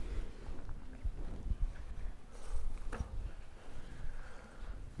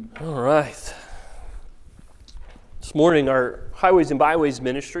All right. This morning, our Highways and Byways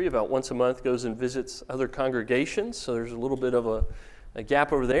ministry, about once a month, goes and visits other congregations. So there's a little bit of a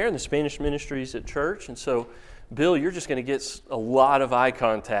gap over there in the Spanish ministries at church. And so, Bill, you're just going to get a lot of eye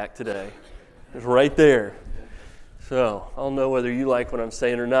contact today. It's right there. So I'll know whether you like what I'm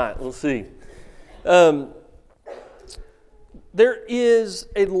saying or not. We'll see. There is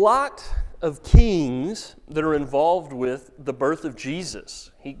a lot of kings that are involved with the birth of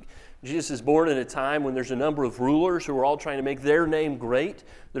Jesus. Jesus is born at a time when there's a number of rulers who are all trying to make their name great,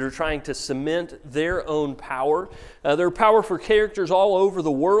 that are trying to cement their own power. There are powerful characters all over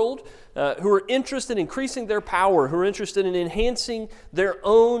the world who are interested in increasing their power, who are interested in enhancing their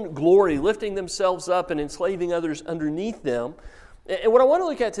own glory, lifting themselves up and enslaving others underneath them. And what I want to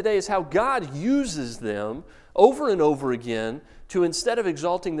look at today is how God uses them over and over again to, instead of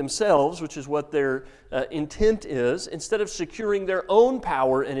exalting themselves, which is what their intent is, instead of securing their own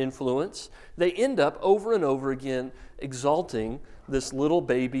power and influence, they end up over and over again exalting this little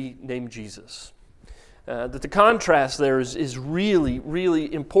baby named Jesus. That the contrast there is really,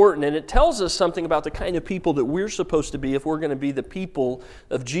 really important, and it tells us something about the kind of people that we're supposed to be if we're going to be the people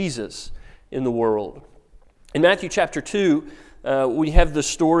of Jesus in the world. In Matthew chapter 2, we have the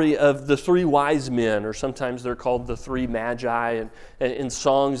story of the three wise men, or sometimes they're called the three magi, and in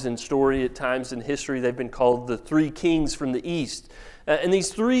songs and story at times in history they've been called the three kings from the east. And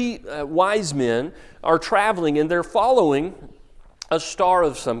these three wise men are traveling and they're following a star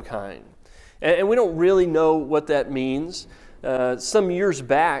of some kind. And we don't really know what that means. Some years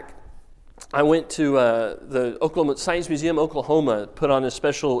back, I went to the Oklahoma Science Museum, Oklahoma, put on a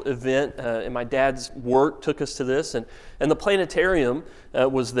special event, and my dad's work took us to this, and the planetarium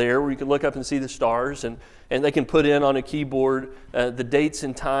was there where you could look up and see the stars, and they can put in on a keyboard the dates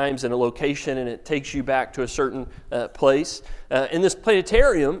and times and a location, and it takes you back to a certain place. And this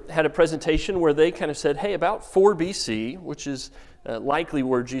planetarium had a presentation where they kind of said, hey, about 4 BC, which is likely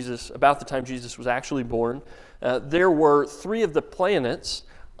where about the time Jesus was actually born, there were 3 of the planets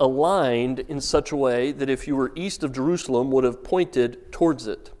aligned in such a way that if you were east of Jerusalem would have pointed towards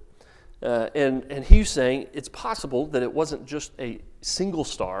it. And he's saying it's possible that it wasn't just a single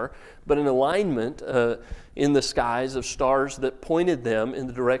star, but an alignment in the skies of stars that pointed them in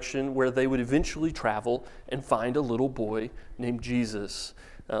the direction where they would eventually travel and find a little boy named Jesus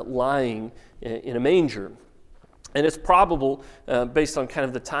lying in a manger. And it's probable, based on kind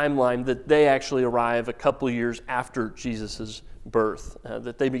of the timeline, that they actually arrive a couple years after Jesus' birth,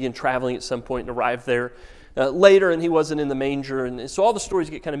 that they begin traveling at some point and arrive there later, and he wasn't in the manger. And so all the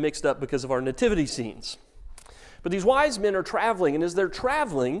stories get kind of mixed up because of our nativity scenes. But these wise men are traveling, and as they're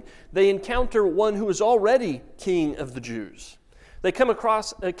traveling, they encounter one who is already king of the Jews. They come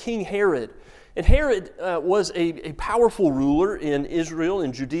across King Herod. And Herod was a powerful ruler in Israel,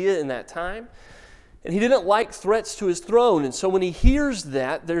 in Judea in that time. And he didn't like threats to his throne. And so when he hears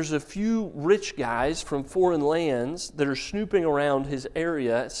that, there's a few rich guys from foreign lands that are snooping around his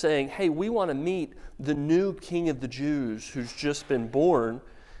area saying, hey, we want to meet the new king of the Jews who's just been born.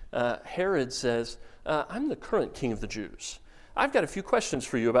 Herod says, I'm the current king of the Jews. I've got a few questions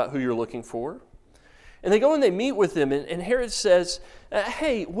for you about who you're looking for. And they go and they meet with him. And Herod says,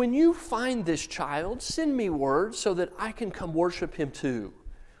 hey, when you find this child, send me word so that I can come worship him too.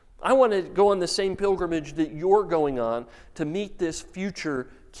 I want to go on the same pilgrimage that you're going on to meet this future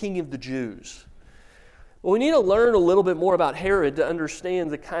king of the Jews. Well, we need to learn a little bit more about Herod to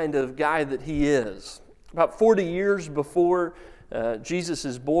understand the kind of guy that he is. About 40 years before Jesus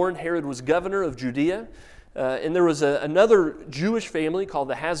is born, Herod was governor of Judea. And there was another Jewish family called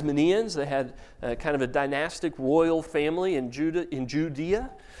the Hasmoneans. They had kind of a dynastic royal family in Judea.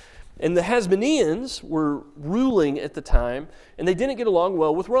 And the Hasmoneans were ruling at the time, and they didn't get along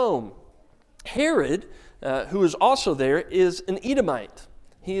well with Rome. Herod, who is also there, is an Edomite.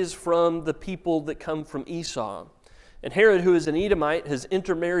 He is from the people that come from Esau. And Herod, who is an Edomite, has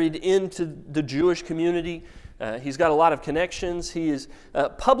intermarried into the Jewish community. He's got a lot of connections. He is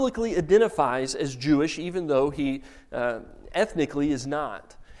publicly identifies as Jewish, even though he ethnically is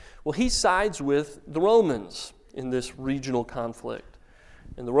not. Well, he sides with the Romans in this regional conflict.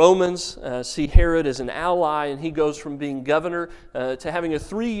 And the Romans see Herod as an ally, and he goes from being governor to having a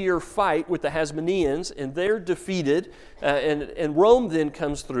 3-year fight with the Hasmoneans, and they're defeated. And Rome then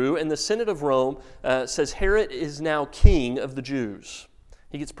comes through, and the Senate of Rome says Herod is now king of the Jews.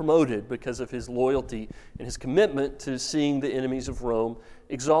 He gets promoted because of his loyalty and his commitment to seeing the enemies of Rome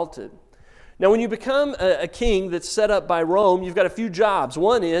exalted. Now, when you become a king that's set up by Rome, you've got a few jobs.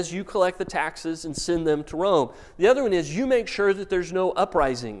 One is you collect the taxes and send them to Rome. The other one is you make sure that there's no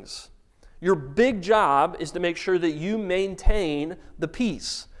uprisings. Your big job is to make sure that you maintain the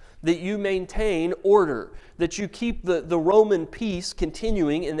peace, that you maintain order, that you keep the Roman peace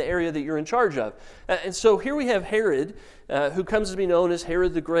continuing in the area that you're in charge of. And so here we have Herod, who comes to be known as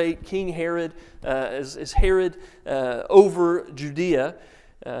Herod the Great, King Herod, as Herod over Judea,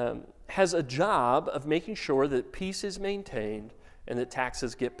 has a job of making sure that peace is maintained and that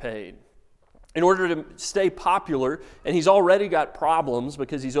taxes get paid. In order to stay popular, and he's already got problems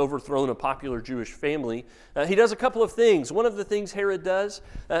because he's overthrown a popular Jewish family, he does a couple of things. One of the things Herod does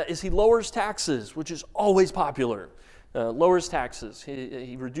is he lowers taxes, which is always popular. Lowers taxes.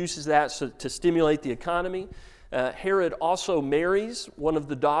 He reduces that to stimulate the economy. Herod also marries one of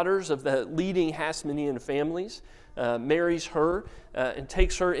the daughters of the leading Hasmonean families, marries her and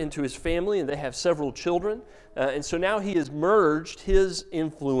takes her into his family, and they have several children. And so now he has merged his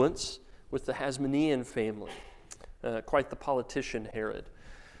influence with the Hasmonean family. Quite the politician, Herod.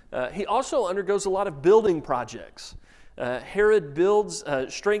 He also undergoes a lot of building projects. Herod builds,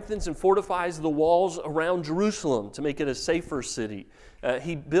 strengthens, and fortifies the walls around Jerusalem to make it a safer city.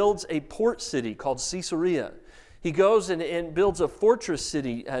 He builds a port city called Caesarea. He goes and builds a fortress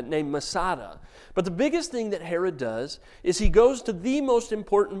city named Masada. But the biggest thing that Herod does is he goes to the most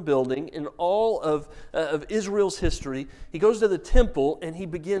important building in all of Israel's history. He goes to the temple and he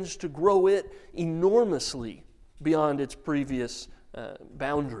begins to grow it enormously beyond its previous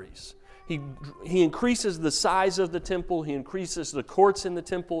boundaries. He increases the size of the temple. He increases the courts in the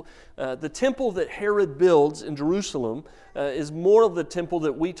temple. The temple that Herod builds in Jerusalem is more of the temple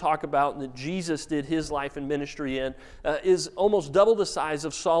that we talk about and that Jesus did his life and ministry in, is almost double the size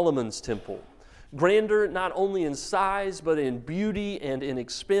of Solomon's temple. Grander not only in size, but in beauty and in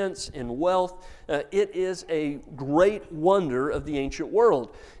expense, in wealth. It is a great wonder of the ancient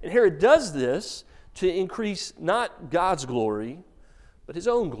world. And Herod does this to increase not God's glory, but his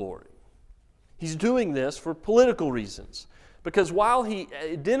own glory. He's doing this for political reasons. Because while he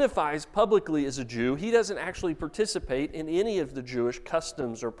identifies publicly as a Jew, he doesn't actually participate in any of the Jewish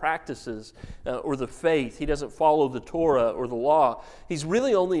customs or practices or the faith. He doesn't follow the Torah or the law. He's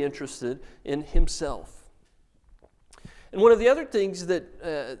really only interested in himself. And one of the other things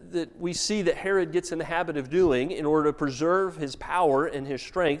that we see that Herod gets in the habit of doing in order to preserve his power and his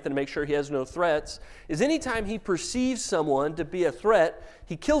strength and make sure he has no threats is anytime he perceives someone to be a threat,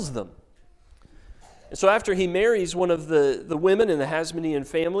 he kills them. And so after he marries one of the women in the Hasmonean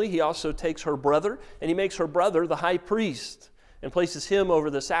family, he also takes her brother, and he makes her brother the high priest and places him over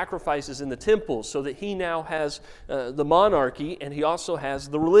the sacrifices in the temple so that he now has the monarchy and he also has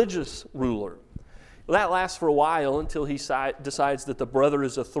the religious ruler. Well, that lasts for a while until he decides that the brother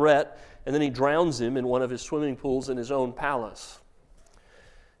is a threat, and then he drowns him in one of his swimming pools in his own palace.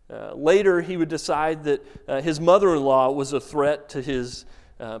 Later, he would decide that his mother-in-law was a threat to his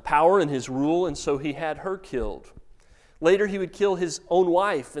power and his rule, and so he had her killed. Later, he would kill his own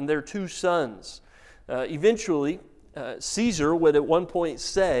wife and their 2 sons. Eventually, Caesar would at one point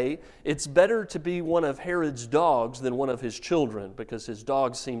say, it's better to be one of Herod's dogs than one of his children, because his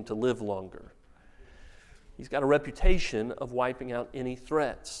dogs seem to live longer. He's got a reputation of wiping out any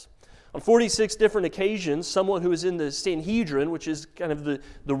threats. On 46 different occasions, someone who is in the Sanhedrin, which is kind of the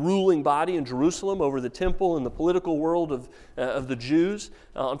ruling body in Jerusalem over the temple and the political world of the Jews,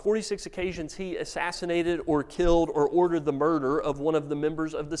 on 46 occasions he assassinated or killed or ordered the murder of one of the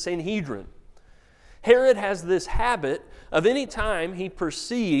members of the Sanhedrin. Herod has this habit of any time he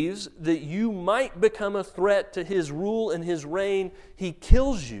perceives that you might become a threat to his rule and his reign, he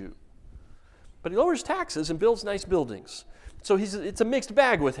kills you. But he lowers taxes and builds nice buildings. So it's a mixed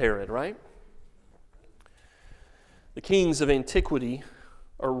bag with Herod, right? The kings of antiquity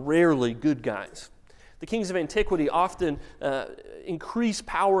are rarely good guys. The kings of antiquity often increase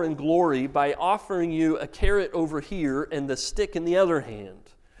power and glory by offering you a carrot over here and the stick in the other hand.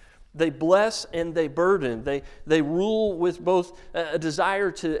 They bless and they burden. They rule with both a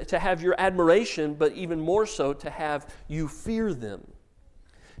desire to have your admiration, but even more so to have you fear them.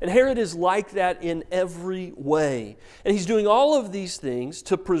 And Herod is like that in every way. And he's doing all of these things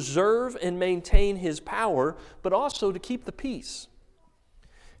to preserve and maintain his power, but also to keep the peace.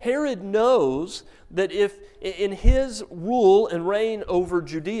 Herod knows that if in his rule and reign over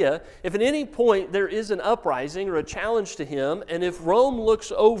Judea, if at any point there is an uprising or a challenge to him, and if Rome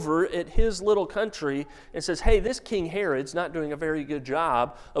looks over at his little country and says, hey, this King Herod's not doing a very good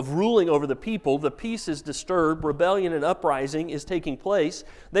job of ruling over the people, the peace is disturbed, rebellion and uprising is taking place,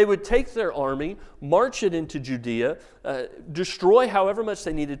 they would take their army, march it into Judea, destroy however much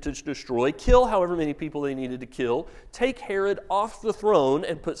they needed to destroy, kill however many people they needed to kill, take Herod off the throne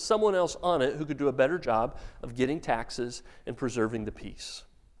and put someone else on it who could do a better job of getting taxes and preserving the peace.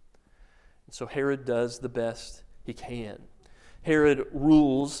 And so Herod does the best he can. Herod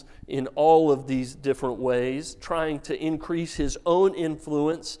rules in all of these different ways, trying to increase his own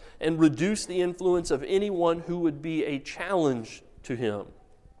influence and reduce the influence of anyone who would be a challenge to him.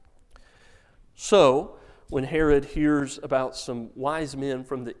 So, when Herod hears about some wise men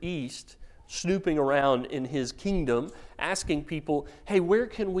from the east snooping around in his kingdom, asking people, hey, where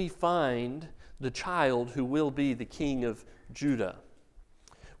can we find the child who will be the king of Judah?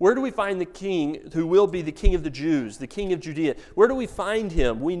 Where do we find the king who will be the king of the Jews, the king of Judea? Where do we find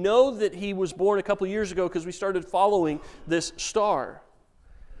him? We know that he was born a couple years ago because we started following this star.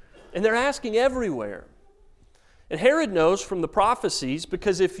 And they're asking everywhere. And Herod knows from the prophecies,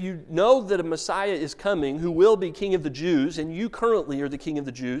 because if you know that a Messiah is coming who will be king of the Jews, and you currently are the king of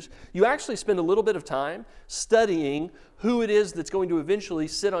the Jews, you actually spend a little bit of time studying who it is that's going to eventually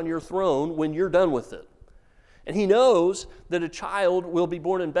sit on your throne when you're done with it. And he knows that a child will be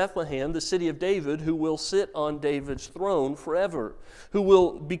born in Bethlehem, the city of David, who will sit on David's throne forever, who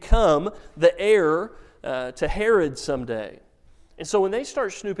will become the heir to Herod someday. And so when they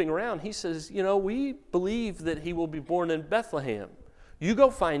start snooping around, he says, we believe that he will be born in Bethlehem. You go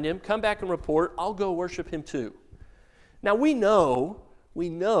find him, come back and report, I'll go worship him too. Now we know,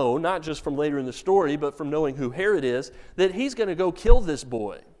 not just from later in the story, but from knowing who Herod is, that he's going to go kill this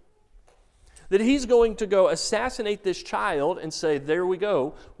boy. That he's going to go assassinate this child and say, there we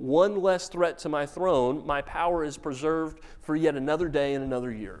go, one less threat to my throne, my power is preserved for yet another day and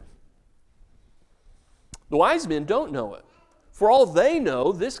another year. The wise men don't know it. For all they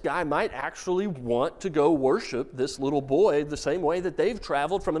know, this guy might actually want to go worship this little boy the same way that they've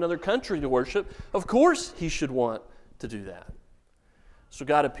traveled from another country to worship. Of course he should want to do that. So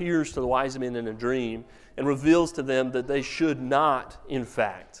God appears to the wise men in a dream and reveals to them that they should not, in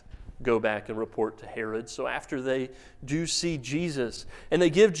fact, go back and report to Herod. So after they do see Jesus, and they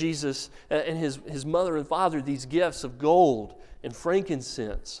give Jesus and his mother and father these gifts of gold and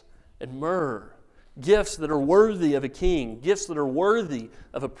frankincense and myrrh, gifts that are worthy of a king, gifts that are worthy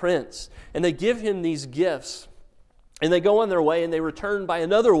of a prince. And they give him these gifts, and they go on their way, and they return by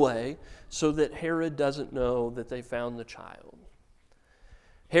another way so that Herod doesn't know that they found the child.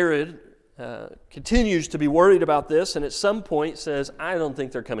 Herod continues to be worried about this, and at some point says, I don't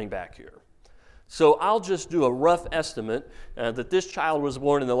think they're coming back here. So I'll just do a rough estimate that this child was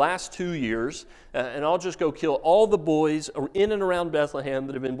born in the last 2 years, and I'll just go kill all the boys in and around Bethlehem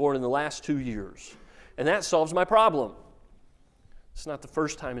that have been born in the last 2 years. And that solves my problem. It's not the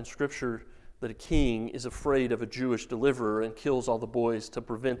first time in Scripture that a king is afraid of a Jewish deliverer and kills all the boys to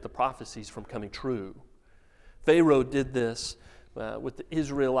prevent the prophecies from coming true. Pharaoh did this with the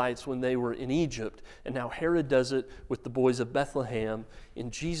Israelites when they were in Egypt, and now Herod does it with the boys of Bethlehem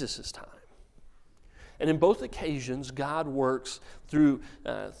in Jesus' time. And in both occasions, God works through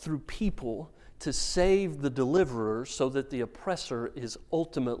people to save the deliverer so that the oppressor is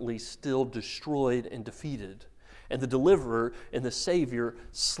ultimately still destroyed and defeated. And the deliverer and the Savior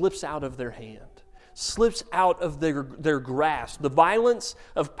slips out of their hand, slips out of their grasp. The violence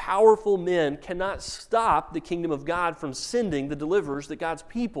of powerful men cannot stop the kingdom of God from sending the deliverers that God's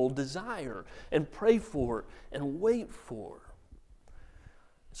people desire and pray for and wait for.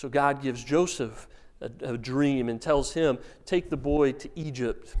 So God gives Joseph a dream and tells him, take the boy to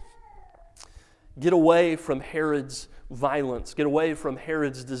Egypt. Get away from Herod's violence. Get away from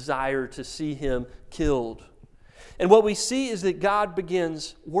Herod's desire to see him killed. And what we see is that God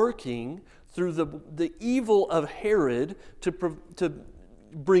begins working through the evil of Herod to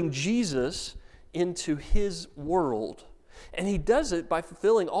bring Jesus into his world. And he does it by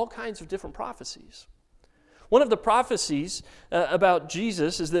fulfilling all kinds of different prophecies. One of the prophecies about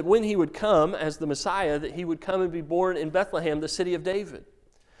Jesus is that when he would come as the Messiah, that he would come and be born in Bethlehem, the city of David.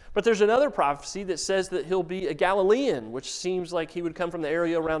 But there's another prophecy that says that he'll be a Galilean, which seems like he would come from the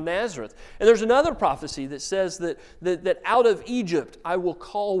area around Nazareth. And there's another prophecy that says that out of Egypt I will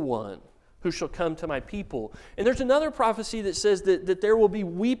call one who shall come to my people. And there's another prophecy that says that there will be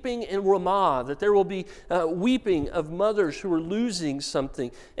weeping in Ramah, that there will be weeping of mothers who are losing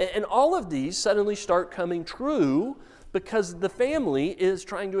something. And all of these suddenly start coming true because the family is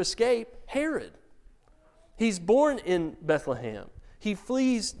trying to escape Herod. He's born in Bethlehem. He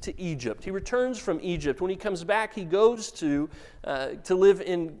flees to Egypt. He returns from Egypt. When he comes back, he goes to live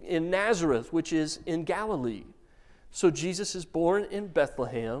in Nazareth, which is in Galilee. So Jesus is born in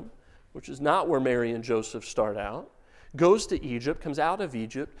Bethlehem, which is not where Mary and Joseph start out, goes to Egypt, comes out of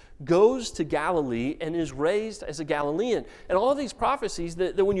Egypt, goes to Galilee, and is raised as a Galilean. And all of these prophecies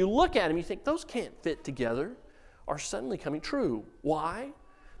that when you look at them, you think, those can't fit together, are suddenly coming true. Why?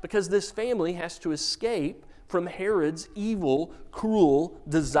 Because this family has to escape from Herod's evil, cruel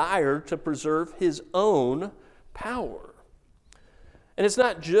desire to preserve his own power. And it's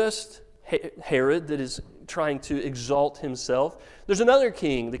not just Herod that is trying to exalt himself. There's another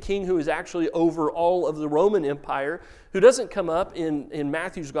king, the king who is actually over all of the Roman Empire, who doesn't come up in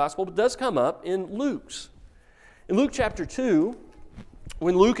Matthew's gospel, but does come up in Luke's. In Luke chapter 2,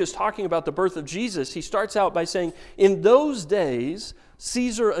 when Luke is talking about the birth of Jesus, he starts out by saying, "In those days,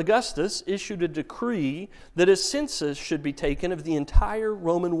 Caesar Augustus issued a decree that a census should be taken of the entire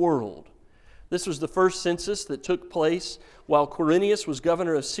Roman world. This was the first census that took place while Quirinius was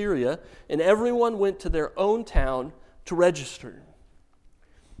governor of Syria, and everyone went to their own town to register."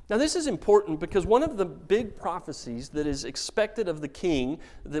 Now this is important because one of the big prophecies that is expected of the king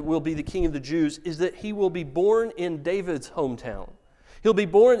that will be the king of the Jews is that he will be born in David's hometown. He'll be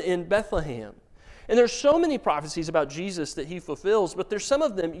born in Bethlehem. And there's so many prophecies about Jesus that he fulfills, but there's some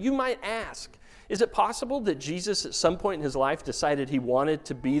of them you might ask, is it possible that Jesus at some point in his life decided he wanted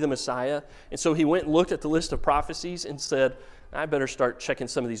to be the Messiah, and so he went and looked at the list of prophecies and said, I better start checking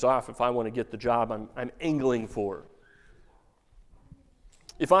some of these off if I want to get the job I'm angling for.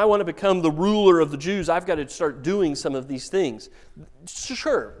 If I want to become the ruler of the Jews, I've got to start doing some of these things.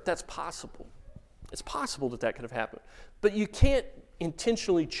 Sure, that's possible. It's possible that could have happened. But you can't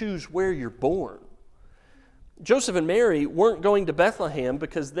intentionally choose where you're born. Joseph and Mary weren't going to Bethlehem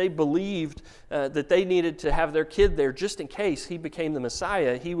because they believed that they needed to have their kid there just in case he became the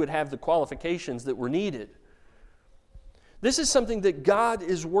Messiah. He would have the qualifications that were needed. This is something that God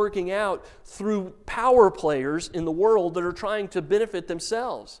is working out through power players in the world that are trying to benefit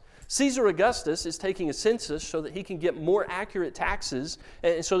themselves. Caesar Augustus is taking a census so that he can get more accurate taxes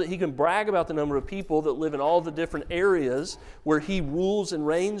and so that he can brag about the number of people that live in all the different areas where he rules and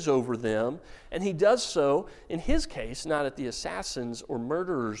reigns over them. And he does so, in his case, not at the assassin's or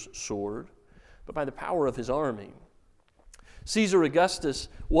murderer's sword, but by the power of his army. Caesar Augustus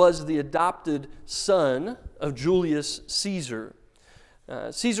was the adopted son of Julius Caesar.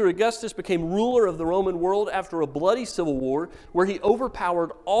 Caesar Augustus became ruler of the Roman world after a bloody civil war where he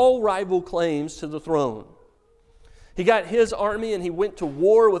overpowered all rival claims to the throne. He got his army and he went to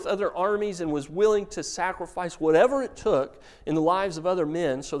war with other armies and was willing to sacrifice whatever it took in the lives of other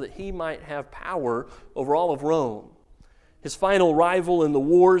men so that he might have power over all of Rome. His final rival in the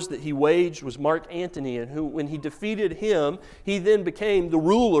wars that he waged was Mark Antony, and who, when he defeated him, he then became the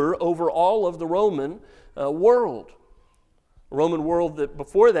ruler over all of the Roman world. A Roman world that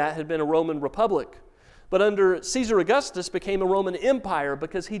before that had been a Roman republic. But under Caesar Augustus became a Roman empire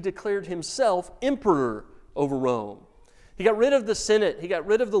because he declared himself emperor over Rome. He got rid of the Senate, he got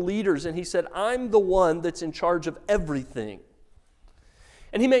rid of the leaders, and he said, I'm the one that's in charge of everything.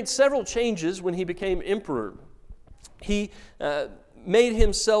 And he made several changes when he became emperor. He made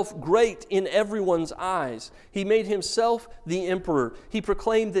himself great in everyone's eyes. He made himself the emperor. He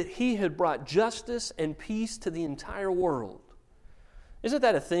proclaimed that he had brought justice and peace to the entire world. Isn't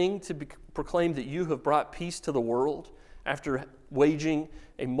that a thing to proclaim that you have brought peace to the world after waging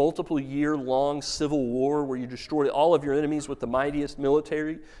a multiple-year-long civil war where you destroyed all of your enemies with the mightiest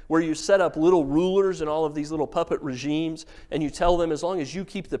military, where you set up little rulers and all of these little puppet regimes, and you tell them, as long as you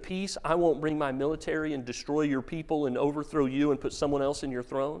keep the peace, I won't bring my military and destroy your people and overthrow you and put someone else in your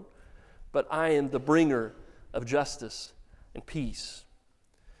throne? But I am the bringer of justice and peace.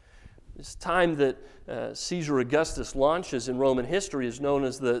 This time that Caesar Augustus launches in Roman history is known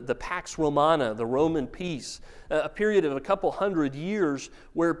as the Pax Romana, the Roman peace, a period of a couple hundred years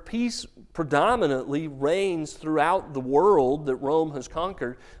where peace predominantly reigns throughout the world that Rome has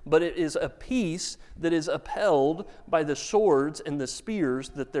conquered, but it is a peace that is upheld by the swords and the spears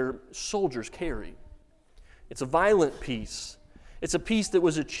that their soldiers carry. It's a violent peace. It's a peace that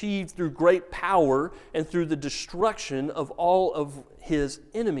was achieved through great power and through the destruction of all of his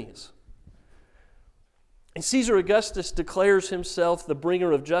enemies. And Caesar Augustus declares himself the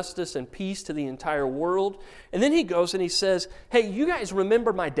bringer of justice and peace to the entire world. And then he goes and he says, hey, you guys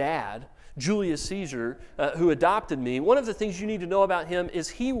remember my dad, Julius Caesar, who adopted me. One of the things you need to know about him is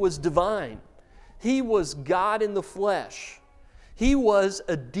he was divine. He was God in the flesh. He was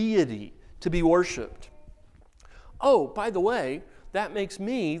a deity to be worshipped. Oh, by the way, that makes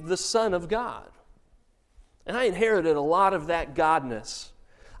me the Son of God. And I inherited a lot of that godness.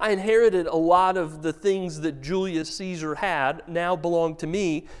 I inherited a lot of the things that Julius Caesar had now belong to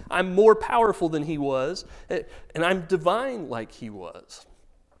me. I'm more powerful than he was, and I'm divine like he was.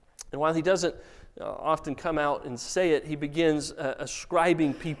 And while he doesn't often come out and say it, he begins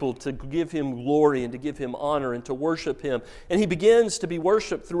ascribing people to give him glory and to give him honor and to worship him. And he begins to be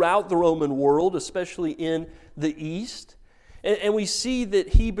worshiped throughout the Roman world, especially in the East. And we see that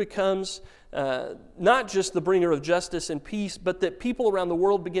he becomes not just the bringer of justice and peace, but that people around the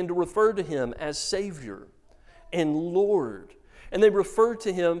world begin to refer to him as Savior and Lord. And they refer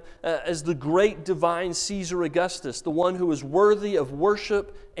to him as the great divine Caesar Augustus, the one who is worthy of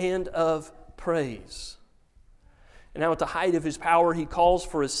worship and of praise. And now at the height of his power, he calls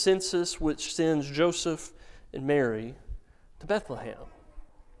for a census which sends Joseph and Mary to Bethlehem.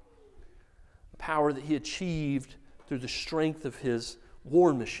 A power that he achieved through the strength of his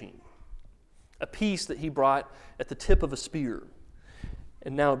war machine. A peace that he brought at the tip of a spear.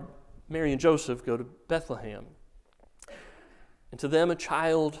 And now Mary and Joseph go to Bethlehem. And to them a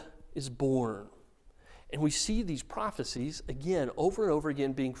child is born. And we see these prophecies again, over and over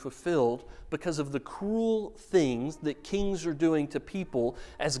again, being fulfilled because of the cruel things that kings are doing to people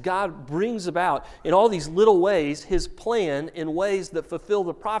as God brings about, in all these little ways, his plan in ways that fulfill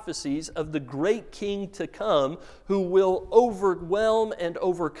the prophecies of the great king to come who will overwhelm and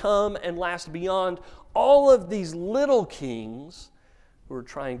overcome and last beyond all of these little kings who are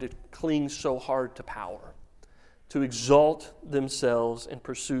trying to cling so hard to power, to exalt themselves and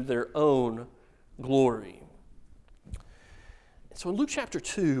pursue their own glory. And so in Luke chapter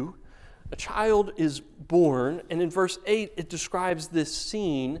 2, a child is born, and in verse 8 it describes this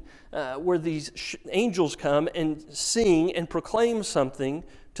scene where these angels come and sing and proclaim something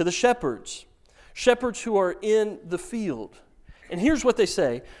to the shepherds who are in the field. And here's what they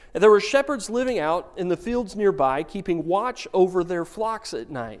say. There were shepherds living out in the fields nearby, keeping watch over their flocks at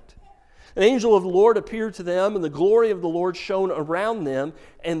night. An angel of the Lord appeared to them, and the glory of the Lord shone around them,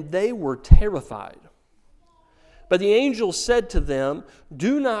 and they were terrified. But the angel said to them,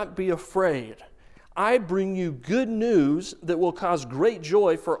 "Do not be afraid. I bring you good news that will cause great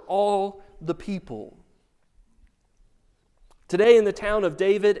joy for all the people. Today in the town of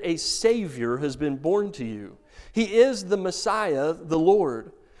David, a Savior has been born to you. He is the Messiah, the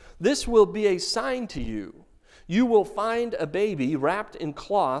Lord. This will be a sign to you. You will find a baby wrapped in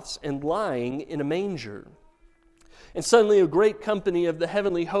cloths and lying in a manger." And suddenly a great company of the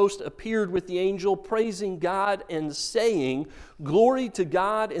heavenly host appeared with the angel, praising God and saying, "Glory to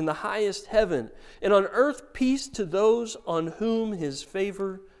God in the highest heaven, and on earth peace to those on whom his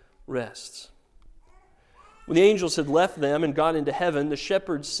favor rests." When the angels had left them and gone into heaven, the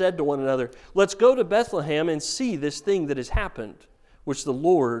shepherds said to one another, "Let's go to Bethlehem and see this thing that has happened, which the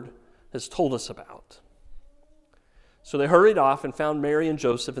Lord has told us about." So they hurried off and found Mary and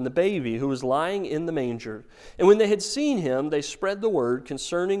Joseph and the baby who was lying in the manger. And when they had seen him, they spread the word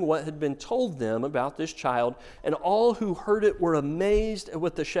concerning what had been told them about this child, and all who heard it were amazed at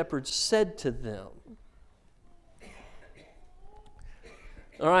what the shepherds said to them.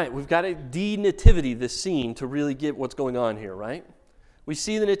 All right, we've got to de-nativity this scene to really get what's going on here, right? We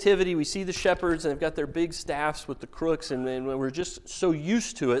see the nativity, we see the shepherds, and they've got their big staffs with the crooks, and we're just so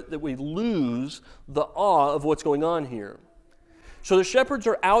used to it that we lose the awe of what's going on here. So the shepherds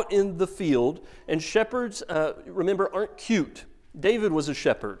are out in the field, and shepherds, remember, aren't cute. David was a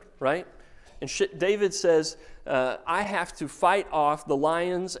shepherd, right? And David says, I have to fight off the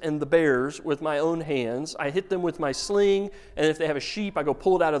lions and the bears with my own hands. I hit them with my sling, and if they have a sheep, I go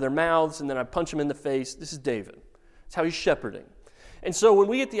pull it out of their mouths, and then I punch them in the face. This is David. That's how he's shepherding. And so when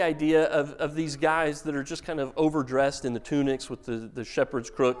we get the idea of these guys that are just kind of overdressed in the tunics with the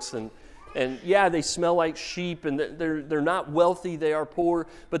shepherd's crooks, and yeah, they smell like sheep, and they're not wealthy, they are poor,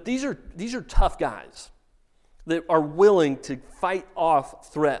 but these are tough guys that are willing to fight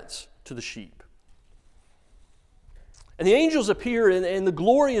off threats to the sheep. And the angels appear, and the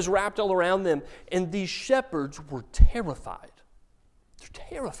glory is wrapped all around them, and these shepherds were terrified. They're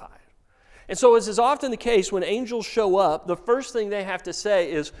terrified. And so as is often the case, when angels show up, the first thing they have to say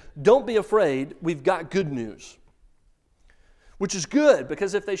is, "Don't be afraid, we've got good news." Which is good,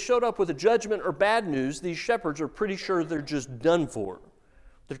 because if they showed up with a judgment or bad news, these shepherds are pretty sure they're just done for.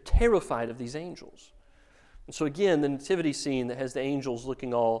 They're terrified of these angels. And so again, the nativity scene that has the angels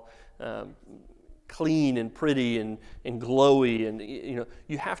looking all clean and pretty and glowy, and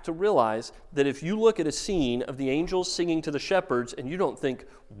you have to realize that if you look at a scene of the angels singing to the shepherds and you don't think,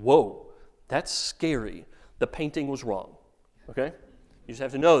 "Whoa, that's scary," the painting was wrong, okay? You just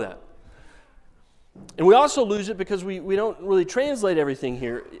have to know that. And we also lose it because we don't really translate everything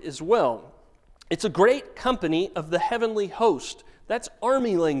here as well. It's a great company of the heavenly host. That's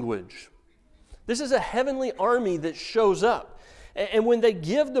army language. This is a heavenly army that shows up. And when they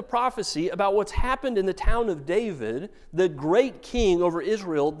give the prophecy about what's happened in the town of David, the great king over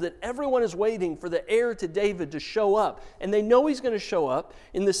Israel, that everyone is waiting for the heir to David to show up. And they know he's going to show up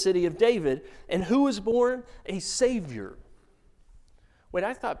in the city of David. And who is born? A Savior. Wait,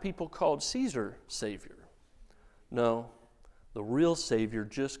 I thought people called Caesar Savior. No, the real Savior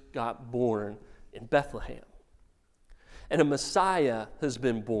just got born in Bethlehem. And a Messiah has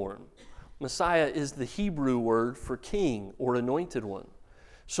been born. Messiah is the Hebrew word for king or anointed one.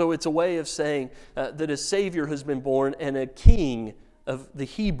 So it's a way of saying that a Savior has been born and a king of the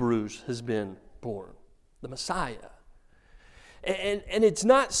Hebrews has been born, the Messiah. And it's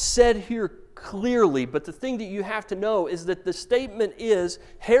not said here clearly, but the thing that you have to know is that the statement is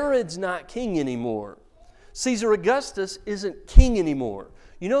Herod's not king anymore. Caesar Augustus isn't king anymore.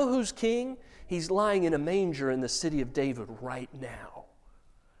 You know who's king? He's lying in a manger in the city of David right now.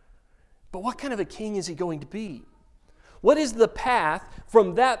 But what kind of a king is he going to be? What is the path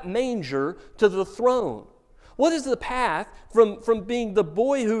from that manger to the throne? What is the path from being the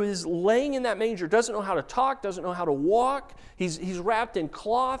boy who is laying in that manger, doesn't know how to talk, doesn't know how to walk, he's wrapped in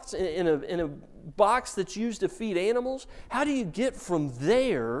cloths in a box that's used to feed animals? How do you get from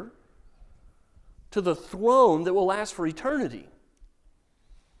there to the throne that will last for eternity?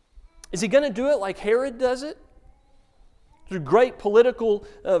 Is he going to do it like Herod does it? Through great political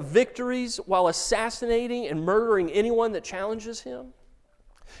victories while assassinating and murdering anyone that challenges him?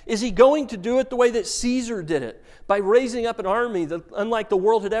 Is he going to do it the way that Caesar did it, by raising up an army that unlike the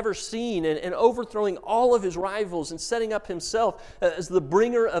world had ever seen and overthrowing all of his rivals and setting up himself as the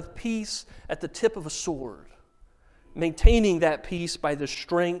bringer of peace at the tip of a sword, maintaining that peace by the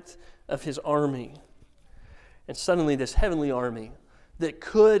strength of his army? And suddenly this heavenly army that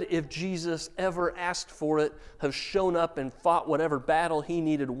could, if Jesus ever asked for it, have shown up and fought whatever battle he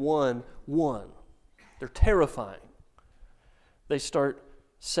needed won. They're terrifying. They start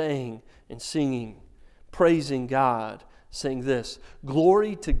saying and singing, praising God, saying this: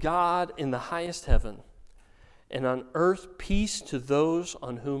 "Glory to God in the highest heaven, and on earth peace to those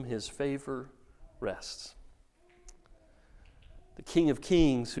on whom his favor rests." The King of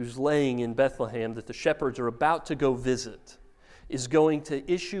Kings, who's laying in Bethlehem, that the shepherds are about to go visit, is going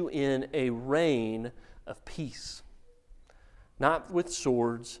to issue in a reign of peace. Not with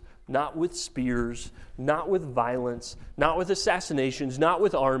swords, not with spears, not with violence, not with assassinations, not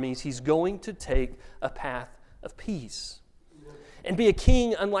with armies. He's going to take a path of peace and be a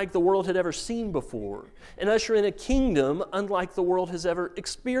king unlike the world had ever seen before, and usher in a kingdom unlike the world has ever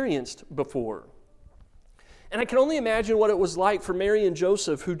experienced before. And I can only imagine what it was like for Mary and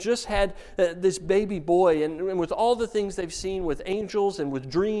Joseph, who just had this baby boy, and with all the things they've seen with angels and with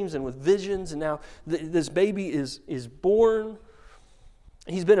dreams and with visions, and now this baby is born.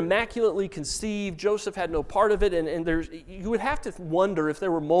 He's been immaculately conceived. Joseph had no part of it, and you would have to wonder if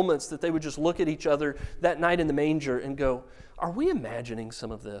there were moments that they would just look at each other that night in the manger and go, "Are we imagining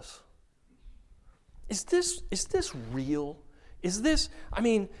some of this? Is this real? Is this,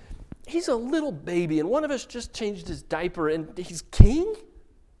 he's a little baby, and one of us just changed his diaper, and he's king?"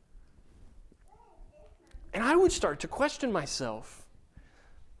 And I would start to question myself.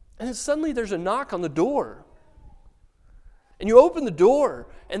 And then suddenly there's a knock on the door. And you open the door,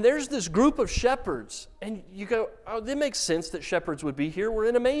 and there's this group of shepherds. And you go, "Oh, that makes sense that shepherds would be here. We're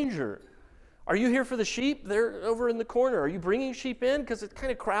in a manger. Are you here for the sheep? They're over in the corner. Are you bringing sheep in? Because it's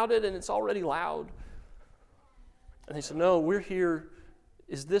kind of crowded and it's already loud." And they said, "No, we're here.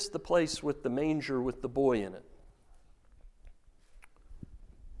 Is this the place with the manger with the boy in it?"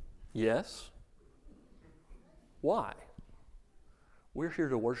 "Yes." "Why?" "We're here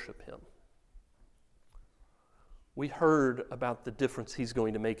to worship him. We heard about the difference he's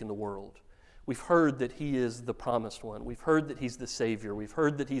going to make in the world. We've heard that he is the promised one. We've heard that he's the Savior. We've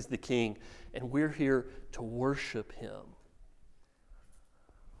heard that he's the King. And we're here to worship him."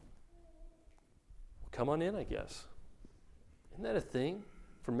 Come on in, I guess. Isn't that a thing?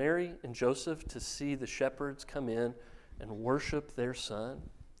 For Mary and Joseph to see the shepherds come in and worship their son.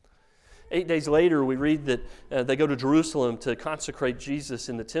 8 days later, we read that they go to Jerusalem to consecrate Jesus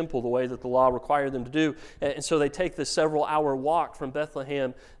in the temple the way that the law required them to do. And so they take this several-hour walk from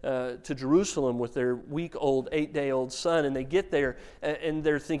Bethlehem to Jerusalem with their week-old, 8-day-old son. And they get there, and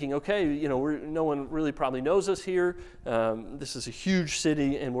they're thinking, okay, no one really probably knows us here. This is a huge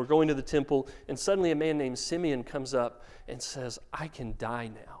city, and we're going to the temple. And suddenly a man named Simeon comes up and says, "I can die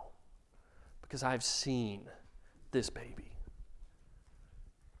now because I've seen this baby."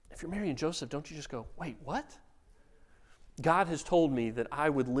 If you're Mary and Joseph, don't you just go, "Wait, what? God has told me that I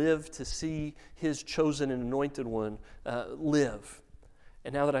would live to see his chosen and anointed one live.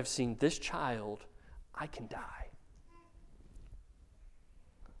 And now that I've seen this child, I can die."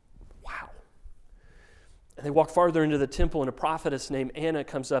 Wow. And they walk farther into the temple, and a prophetess named Anna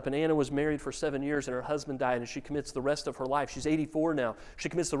comes up. And Anna was married for 7 years, and her husband died, and she commits the rest of her life. She's 84 now. She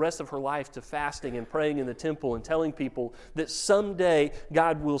commits the rest of her life to fasting and praying in the temple and telling people that someday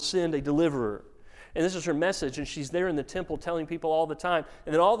God will send a deliverer. And this is her message, and she's there in the temple telling people all the time.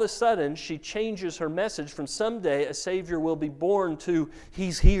 And then all of a sudden, she changes her message from someday a Savior will be born to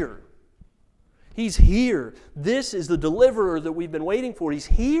He's here. He's here. This is the deliverer that we've been waiting for. He's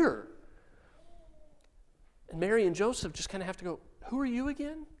here. And Mary and Joseph just kind of have to go, who are you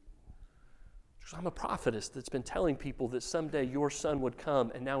again? She goes, I'm a prophetess that's been telling people that someday your son would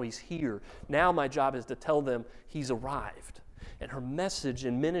come, and now he's here. Now my job is to tell them he's arrived. And her message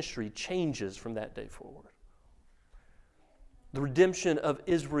in ministry changes from that day forward. The redemption of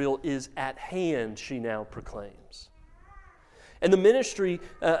Israel is at hand, she now proclaims. And the ministry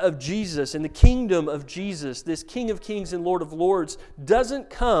of Jesus and the kingdom of Jesus, this King of Kings and Lord of Lords,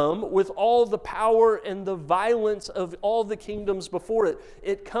 doesn't come with all the power and the violence of all the kingdoms before it.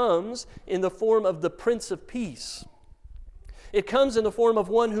 It comes in the form of the Prince of Peace. It comes in the form of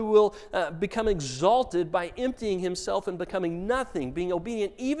one who will become exalted by emptying himself and becoming nothing, being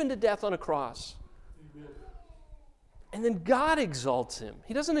obedient even to death on a cross. And then God exalts him.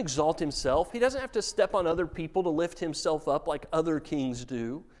 He doesn't exalt himself. He doesn't have to step on other people to lift himself up like other kings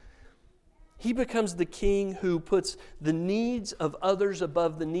do. He becomes the king who puts the needs of others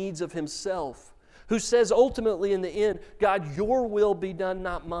above the needs of himself, who says ultimately in the end, God, your will be done,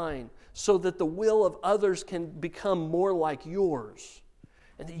 not mine, so that the will of others can become more like yours,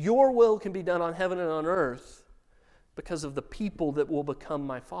 and that your will can be done on heaven and on earth because of the people that will become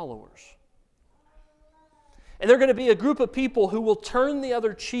my followers. And they're going to be a group of people who will turn the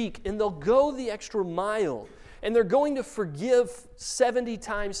other cheek, and they'll go the extra mile. And they're going to forgive 70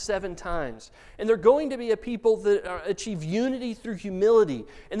 times, 7 times. And they're going to be a people that achieve unity through humility.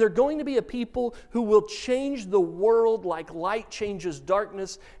 And they're going to be a people who will change the world like light changes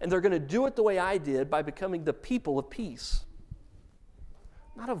darkness. And they're going to do it the way I did, by becoming the people of peace.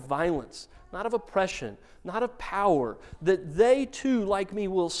 Not of violence, not of oppression, not of power, that they too, like me,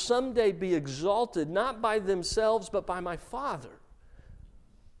 will someday be exalted, not by themselves, but by my Father.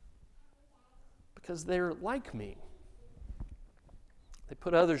 Because they're like me. They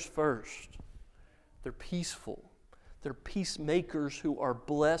put others first. They're peaceful. They're peacemakers who are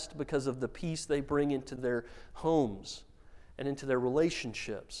blessed because of the peace they bring into their homes and into their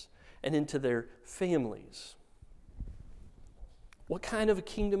relationships and into their families. What kind of a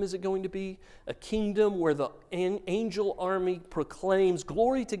kingdom is it going to be? A kingdom where the angel army proclaims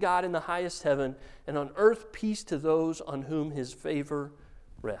glory to God in the highest heaven, and on earth peace to those on whom his favor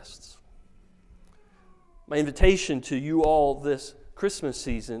rests. My invitation to you all this Christmas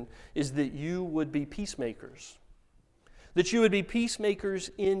season is that you would be peacemakers. That you would be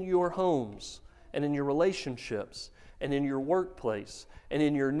peacemakers in your homes and in your relationships and in your workplace and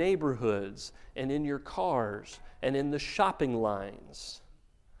in your neighborhoods and in your cars and in the shopping lines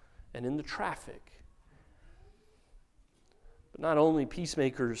and in the traffic. But not only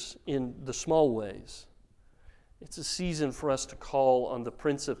peacemakers in the small ways. It's a season for us to call on the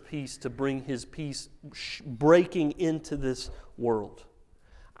Prince of Peace to bring his peace breaking into this world.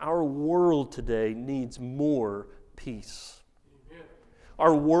 Our world today needs more peace. Amen.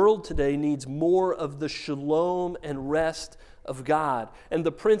 Our world today needs more of the shalom and rest of God and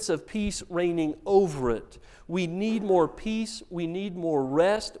the Prince of Peace reigning over it. We need more peace, we need more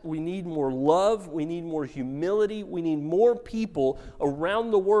rest, we need more love, we need more humility, we need more people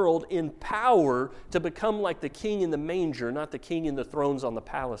around the world in power to become like the king in the manger, not the king in the thrones on the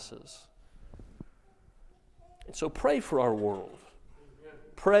palaces. And so pray for our world.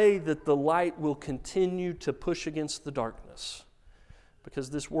 Pray that the light will continue to push against the darkness, because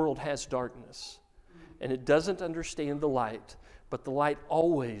this world has darkness. And it doesn't understand the light, but the light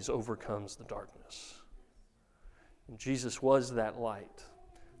always overcomes the darkness. And Jesus was that light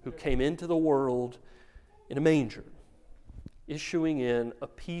who came into the world in a manger, issuing in a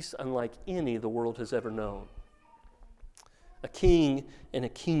peace unlike any the world has ever known. A king and a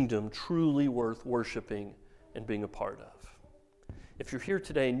kingdom truly worth worshiping and being a part of. If you're here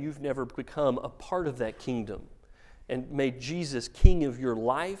today and you've never become a part of that kingdom, and made Jesus king of your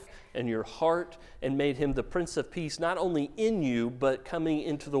life and your heart, and made him the Prince of Peace, not only in you, but coming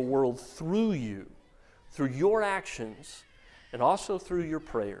into the world through you, through your actions, and also through your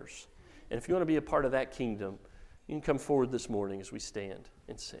prayers. And if you want to be a part of that kingdom, you can come forward this morning as we stand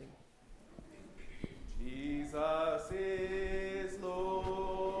and sing. Jesus is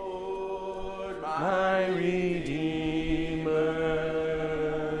Lord, my Redeemer.